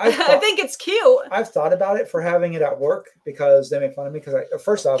 Yeah. I think it's cute. I've thought about it for having it at work because they make fun of me because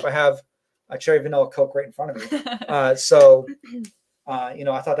first off, I have a cherry vanilla Coke right in front of me. So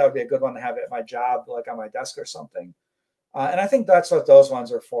I thought that would be a good one to have at my job, like on my desk or something. And I think that's what those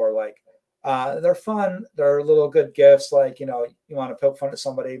ones are for. Like, they're fun. They're little good gifts. Like, you want to poke fun at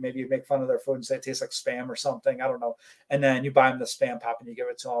somebody. Maybe you make fun of their food and say it tastes like Spam or something. I don't know. And then you buy them the Spam pop and you give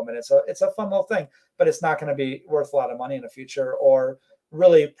it to them. And it's a fun little thing, but it's not going to be worth a lot of money in the future or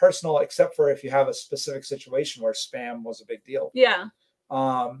really personal, except for if you have a specific situation where Spam was a big deal. Yeah.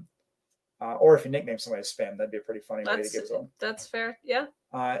 Or if you nickname somebody Spam, that'd be a pretty funny way to give to them. That's fair. Yeah.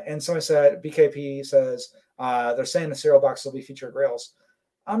 And somebody said, BKP says, they're saying the cereal box will be featured rails.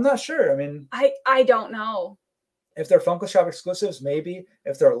 I'm not sure. I mean, I don't know. If they're Funko Shop exclusives, maybe.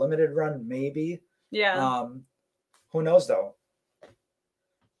 If they're a limited run, maybe. Yeah. Who knows though?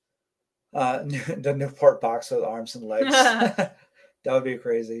 The Newport box with arms and legs. That would be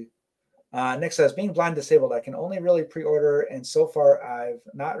crazy. Nick says, being blind disabled, I can only really pre-order, and so far I've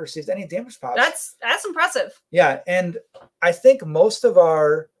not received any damage pops. That's impressive. Yeah, and I think most of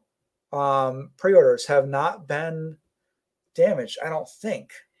our pre-orders have not been damaged. I don't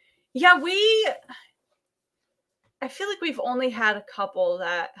think. Yeah, I feel like we've only had a couple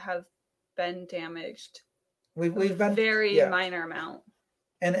that have been damaged. We've been very minor amount.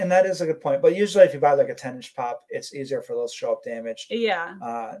 And that is a good point. But usually if you buy like a 10-inch pop, it's easier for those to show up damaged.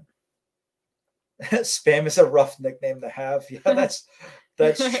 Yeah. Spam is a rough nickname to have. Yeah, that's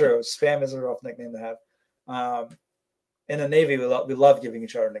true. Spam is a rough nickname to have. In the Navy, we love giving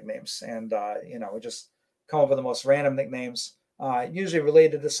each other nicknames. And, we just come up with the most random nicknames, usually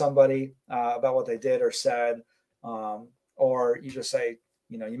related to somebody about what they did or said. Or you just say,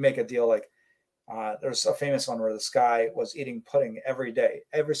 you make a deal like, there's a famous one where this guy was eating pudding every day.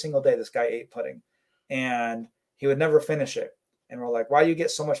 Every single day, this guy ate pudding. And he would never finish it. And we're like, why do you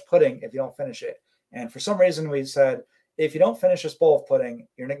get so much pudding if you don't finish it? And for some reason, we said, if you don't finish this bowl of pudding,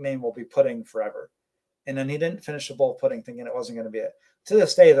 your nickname will be Pudding forever. And then he didn't finish the bowl of pudding thinking it wasn't going to be it. To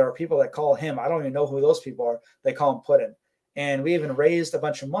this day, there are people that call him, I don't even know who those people are, they call him Pudding. And we even raised a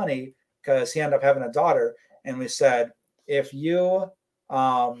bunch of money because he ended up having a daughter. And we said, if you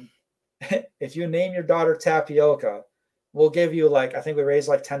name your daughter Tapioca, we'll give you I think we raised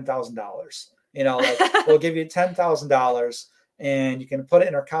like $10,000. We'll give you $10,000 and you can put it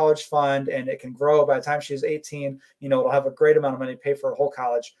in her college fund and it can grow. By the time she's 18, it'll have a great amount of money to pay for her whole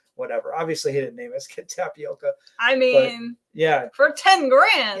college, whatever. Obviously, he didn't name his kid Tapioca. I mean, yeah, for $10,000.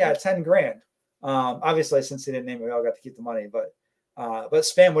 Yeah, $10,000. Obviously, since he didn't name it, we all got to keep the money. But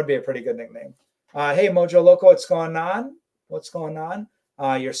Spam would be a pretty good nickname. Hey, Mojo Loco, what's going on? What's going on?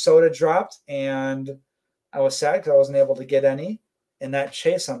 Your soda dropped, and I was sad because I wasn't able to get any. And that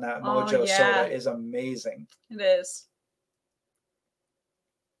chase on that Mojo soda is amazing. It is.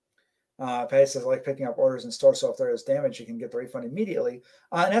 Patty says, I like picking up orders in store, so if there is damage, you can get the refund immediately.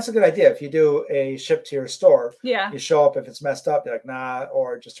 And that's a good idea. If you do a ship to your store, you show up. If it's messed up, you're like, nah,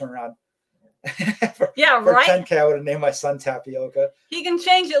 or just turn around. for 10K, I would have named my son Tapioca. He can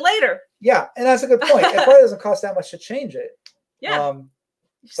change it later. Yeah, and that's a good point. It probably doesn't cost that much to change it. Yeah.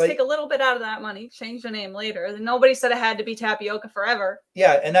 Just take a little bit out of that money, change the name later. Nobody said it had to be Tapioca forever.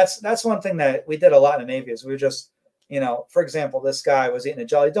 Yeah, and that's one thing that we did a lot in the Navy is we were just, for example, this guy was eating a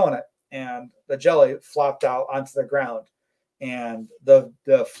jelly donut and the jelly flopped out onto the ground. And the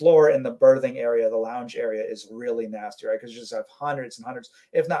floor in the berthing area, the lounge area, is really nasty, right? Because you just have hundreds and hundreds,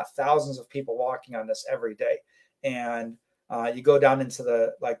 if not thousands of people walking on this every day. And you go down into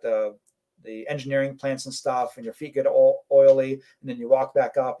the engineering plants and stuff, and your feet get oily, and then you walk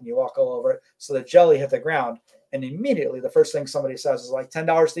back up and you walk all over it. So the jelly hit the ground, and immediately the first thing somebody says is like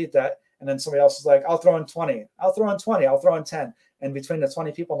 $10 to eat that. And then somebody else is like, I'll throw in 20, I'll throw in 20, I'll throw in 10. And between the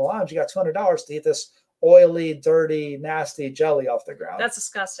 20 people in the lounge, you got $200 to eat this oily, dirty, nasty jelly off the ground. That's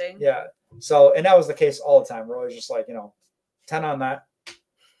disgusting. Yeah. So, and that was the case all the time. We're always just like, 10 on that.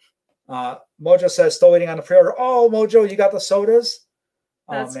 Mojo says, still waiting on the pre-order. Oh, Mojo, you got the sodas?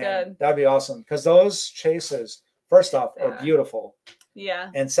 That's good. That'd be awesome. Because those chases, first off, are beautiful. Yeah.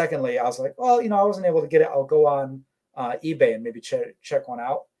 And secondly, I was like, well, I wasn't able to get it. I'll go on eBay and maybe check one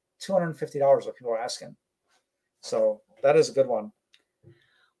out. $250 what people are asking. So that is a good one.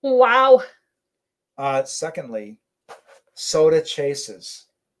 Wow. Secondly, soda chases.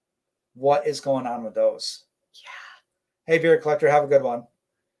 What is going on with those? Yeah. Hey, Beer Collector, have a good one.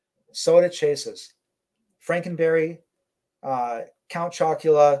 Soda chases. Frankenberry, Count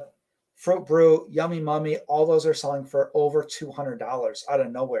Chocula, Fruit Brew, Yummy Mummy, all those are selling for over $200 out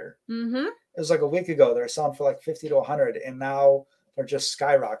of nowhere. Mm-hmm. It was like a week ago. They're selling for like 50 to 100, and now they're just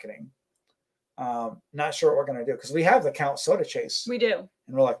skyrocketing. Not sure what we're going to do because we have the Count Soda Chase. We do.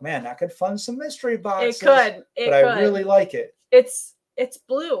 And we're like, man, that could fund some mystery boxes. It could. But I really like it. It's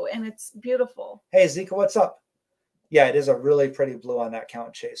blue and it's beautiful. Hey, Zika, what's up? Yeah, it is a really pretty blue on that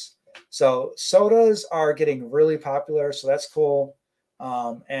Count Chase. So sodas are getting really popular. So that's cool.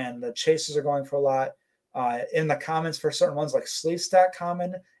 And the chases are going for a lot. In the comments for certain ones, like Sleeve Stack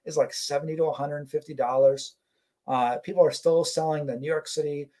Common is like $70 to $150. People are still selling the New York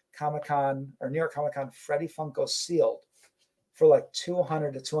City Comic-Con or New York Comic-Con Freddy Funko sealed for like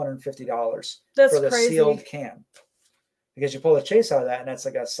 $200 to $250 that's for the crazy. sealed can. Because you pull the chase out of that, and that's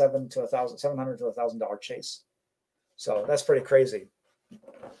like a $700 to $1,000 chase. So that's pretty crazy.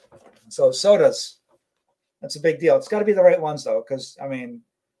 So sodas, that's a big deal. It's got to be the right ones though, because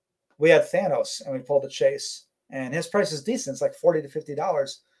we had Thanos and we pulled the chase, and his price is decent. It's like $40 to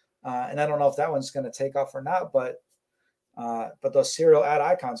 $50, and I don't know if that one's going to take off or not. But those serial ad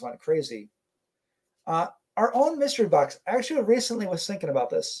icons went crazy. Our own mystery box. Actually, recently was thinking about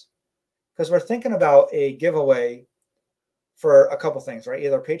this because we're thinking about a giveaway for a couple things, right?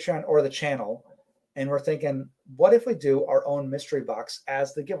 Either Patreon or the channel. And we're thinking, what if we do our own mystery box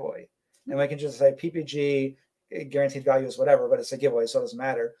as the giveaway? And we can just say PPG, guaranteed values, whatever, but it's a giveaway, so it doesn't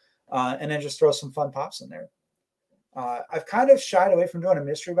matter. And then just throw some fun pops in there. I've kind of shied away from doing a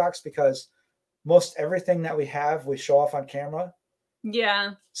mystery box because most everything that we have, we show off on camera.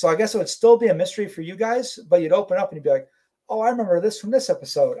 Yeah. So I guess it would still be a mystery for you guys, but you'd open up and you'd be like, oh, I remember this from this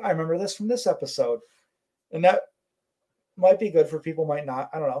episode. I remember this from this episode. And that might be good for people, might not.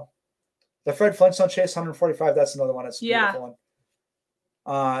 I don't know. The Fred Flintstone Chase 145, that's another one. It's a beautiful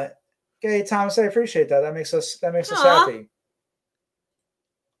one. Okay, Thomas, I appreciate that. That makes us happy.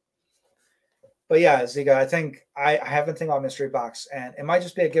 But yeah, Ziga, I think I have been thinking about mystery box, and it might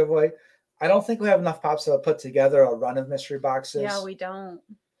just be a giveaway. I don't think we have enough pops to put together a run of mystery boxes. Yeah, we don't.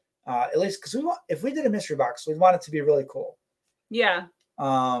 At least because if we did a mystery box, we'd want it to be really cool. Yeah. We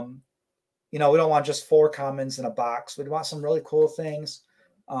don't want just 4 commons in a box. We'd want some really cool things.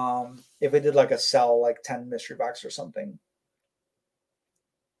 If we did like a sell, like 10 mystery box or something.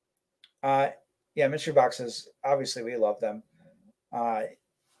 Yeah, mystery boxes, obviously we love them.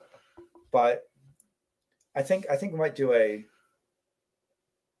 But I think we might do a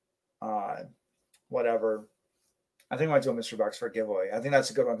whatever. I think we might do a mystery box for a giveaway. I think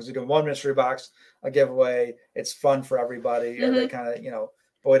that's a good one because we do one mystery box, a giveaway. It's fun for everybody. Mm-hmm. And they kind of,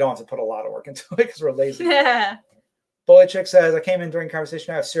 but we don't have to put a lot of work into it because we're lazy. Yeah. Bullet Chick says, I came in during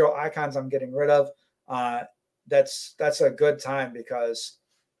conversation. I have serial icons I'm getting rid of. That's a good time because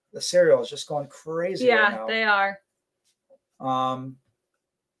the cereal is just going crazy right now. They are.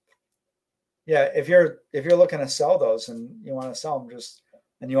 Yeah, if you're looking to sell those and you want to sell them,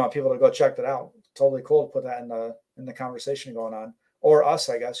 and you want people to go check that out, totally cool to put that in the conversation going on, or us,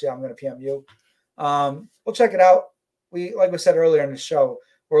 I guess. Yeah, I'm going to PM you. We'll check it out. Like we said earlier in the show,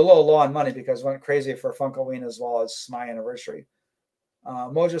 we're a little low on money because we went crazy for Funkoween as well as my anniversary.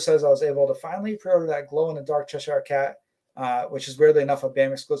 Mojo says I was able to finally pre-order that glow-in-the-dark Cheshire Cat, which is weirdly enough a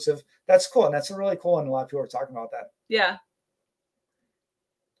BAM exclusive. That's cool, and that's a really cool, and a lot of people are talking about that. Yeah.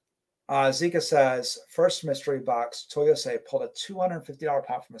 Zika says, first mystery box, Toyose pulled a $250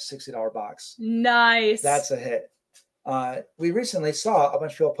 pop from a $60 box. Nice. That's a hit. We recently saw a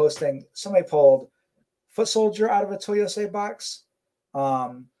bunch of people posting, somebody pulled Foot Soldier out of a Toyose box.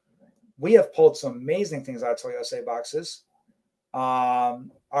 We have pulled some amazing things out of Toyose boxes.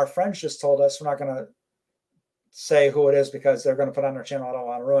 Our friends just told us, we're not going to say who it is because they're going to put on their channel. I don't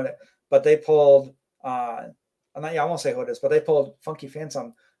want to ruin it. But they pulled, I won't say who it is, but they pulled Funky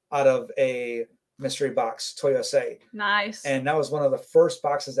Phantom out of a mystery box, Toyose. Nice. And that was one of the first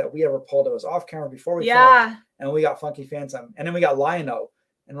boxes that we ever pulled. It was off camera before we filmed, and we got Funky Phantom. And then we got Lion-O.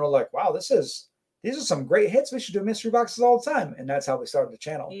 And we're like, wow, these are some great hits. We should do mystery boxes all the time. And that's how we started the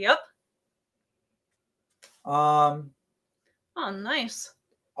channel. Yep. Oh, nice.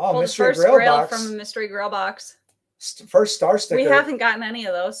 Oh, mystery grail box. From a mystery grail box. First star sticker. We haven't gotten any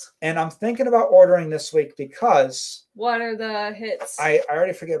of those. And I'm thinking about ordering this week because what are the hits? I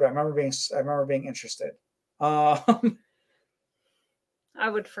already forget, but I remember being interested. I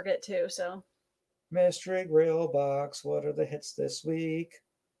would forget too, so. Mystery grail box. What are the hits this week?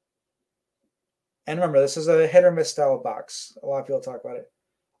 And remember, this is a hit or miss style box. A lot of people talk about it.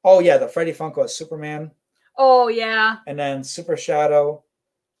 Oh yeah, the Freddy Funko is Superman. Oh yeah. And then Super Shadow.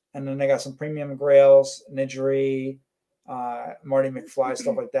 And then they got some premium grails, Nidgery, Marty McFly,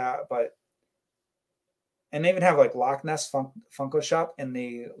 stuff like that. And they even have like Loch Ness Funko Shop in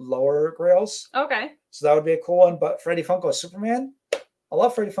the lower grails. Okay. So that would be a cool one. But Freddy Funko is Superman. I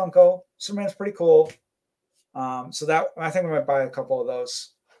love Freddy Funko. Superman's pretty cool. So that, I think we might buy a couple of those.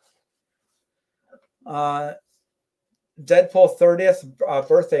 Deadpool 30th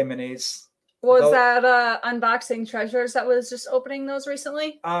birthday minis. Was that Unboxing Treasures that was just opening those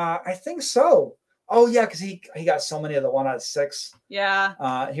recently? I think so. Oh yeah, because he got so many of the 1 out of 6.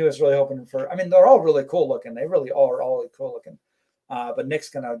 Yeah. He was really hoping for. I mean, they're all really cool looking. They really are all really cool looking. But Nick's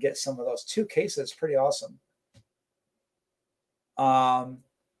gonna get some of those 2 cases. Pretty awesome. Zika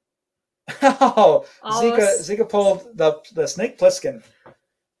pulled the Snake Plissken.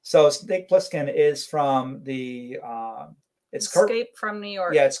 So Snake Plissken is from the. It's Escape from New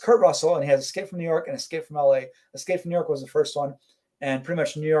York. Yeah, it's Kurt Russell, and he has Escape from New York and Escape from LA. Escape from New York was the first one, and pretty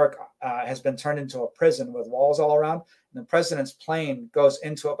much New York has been turned into a prison with walls all around. And the president's plane goes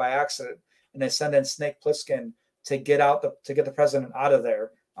into it by accident, and they send in Snake Plissken to get the president out of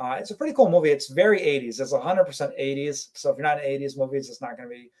there. It's a pretty cool movie. It's very 80s. It's 100% 80s. So if you're not into 80s movies, it's not going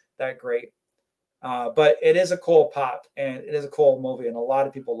to be that great. But it is a cool pop, and it is a cool movie, and a lot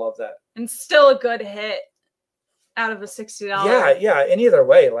of people love that. And still a good hit. Out of a $60. Yeah. In either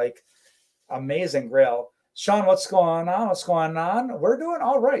way, like amazing grail. Sean, what's going on? What's going on? We're doing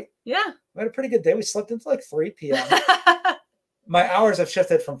all right. Yeah. We had a pretty good day. We slept until like 3 p.m. My hours have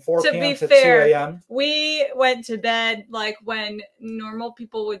shifted from 4 p.m. to 2 a.m. We went to bed like when normal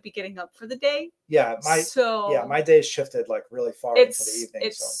people would be getting up for the day. Yeah. My days shifted like really far into the evening.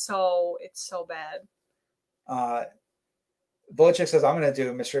 It's so bad. Bulletchick says, I'm going to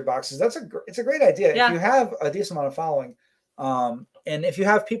do mystery boxes. It's a great idea. Yeah. If you have a decent amount of following, and if you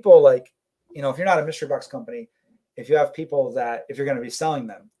have people like, if you're not a mystery box company, if you have people that, if you're going to be selling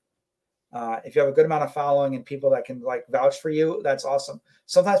them, if you have a good amount of following and people that can like vouch for you, that's awesome.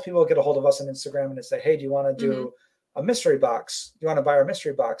 Sometimes people get a hold of us on Instagram and they say, hey, do you want to do a mystery box? Do you want to buy our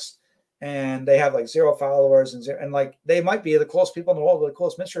mystery box? And they have like 0 followers and like, they might be the coolest people in the world with the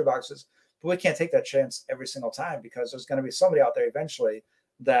coolest mystery boxes. But we can't take that chance every single time because there's going to be somebody out there eventually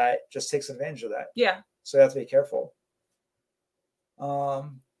that just takes advantage of that. Yeah. So you have to be careful. The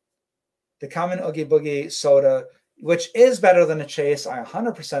common Oogie Boogie soda, which is better than a Chase, I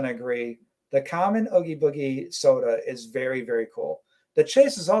 100% agree. The common Oogie Boogie soda is very, very cool. The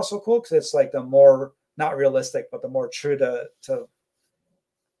Chase is also cool because it's like the more, not realistic, but the more true to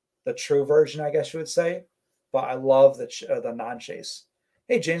the true version, I guess you would say. But I love the non-Chase.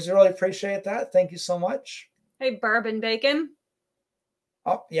 Hey, James, I really appreciate that. Thank you so much. Hey, Bourbon Bacon.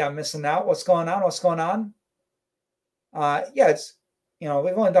 Oh, yeah, I'm missing out. What's going on? Yeah, it's, we've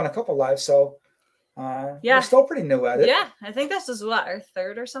only done a couple lives, so we're still pretty new at it. Yeah, I think this is our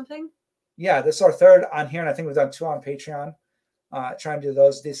 3rd or something. Yeah, this is our 3rd on here, and I think we've done 2 on Patreon. Try and do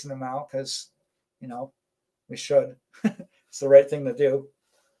those a decent amount because, you know, we should. It's the right thing to do.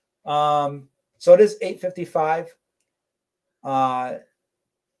 So it is 8:55.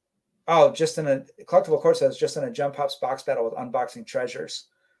 Just in a collectible court says just in a Gem Pops box battle with unboxing treasures.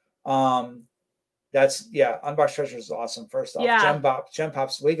 That's unboxed treasures is awesome. First off, Gem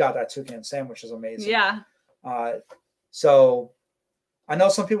Pops, we got that toucan sandwich is amazing. Yeah. So I know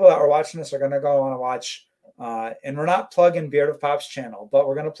some people that are watching this are gonna go want to watch. And we're not plugging Beard of Pop's channel, but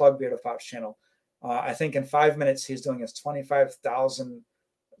we're gonna plug Beard of Pop's channel. I think in 5 minutes he's doing his 25,000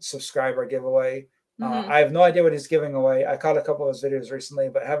 subscriber giveaway. I have no idea what he's giving away. I caught a couple of his videos recently,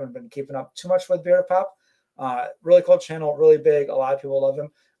 but haven't been keeping up too much with Beard of Pop. Really cool channel, really big. A lot of people love him.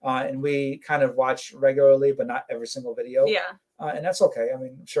 And we kind of watch regularly, but not every single video. Yeah. And that's okay. I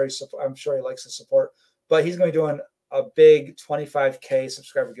mean, I'm sure he likes the support. But he's going to be doing a big 25K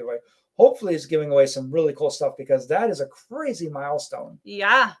subscriber giveaway. Hopefully he's giving away some really cool stuff because that is a crazy milestone.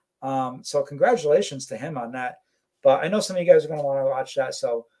 Yeah. So congratulations to him on that. But I know some of you guys are going to want to watch that.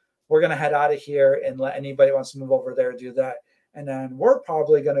 So we're going to head out of here and let anybody who wants to move over there do that. And then we're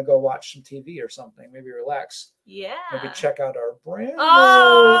probably going to go watch some TV or something. Maybe relax. Yeah. Maybe check out our brand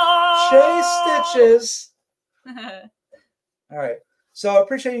new Chase Stitches. All right. So I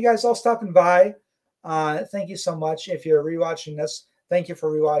appreciate you guys all stopping by. Thank you so much. If you're rewatching this, thank you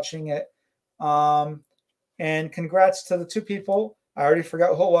for rewatching it. And congrats to the two people. I already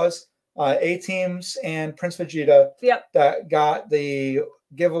forgot who it was. A-Teams and Prince Vegeta. Yep. That got the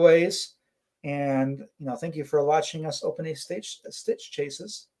giveaways. And, you know, thank you for watching us open these Stitch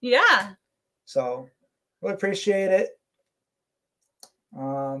chases. Yeah. So, really appreciate it.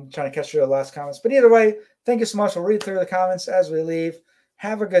 Trying to catch your last comments. But either way, thank you so much. We'll read through the comments as we leave.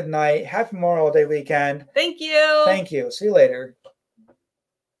 Have a good night. Happy Memorial Day weekend. Thank you. Thank you. See you later.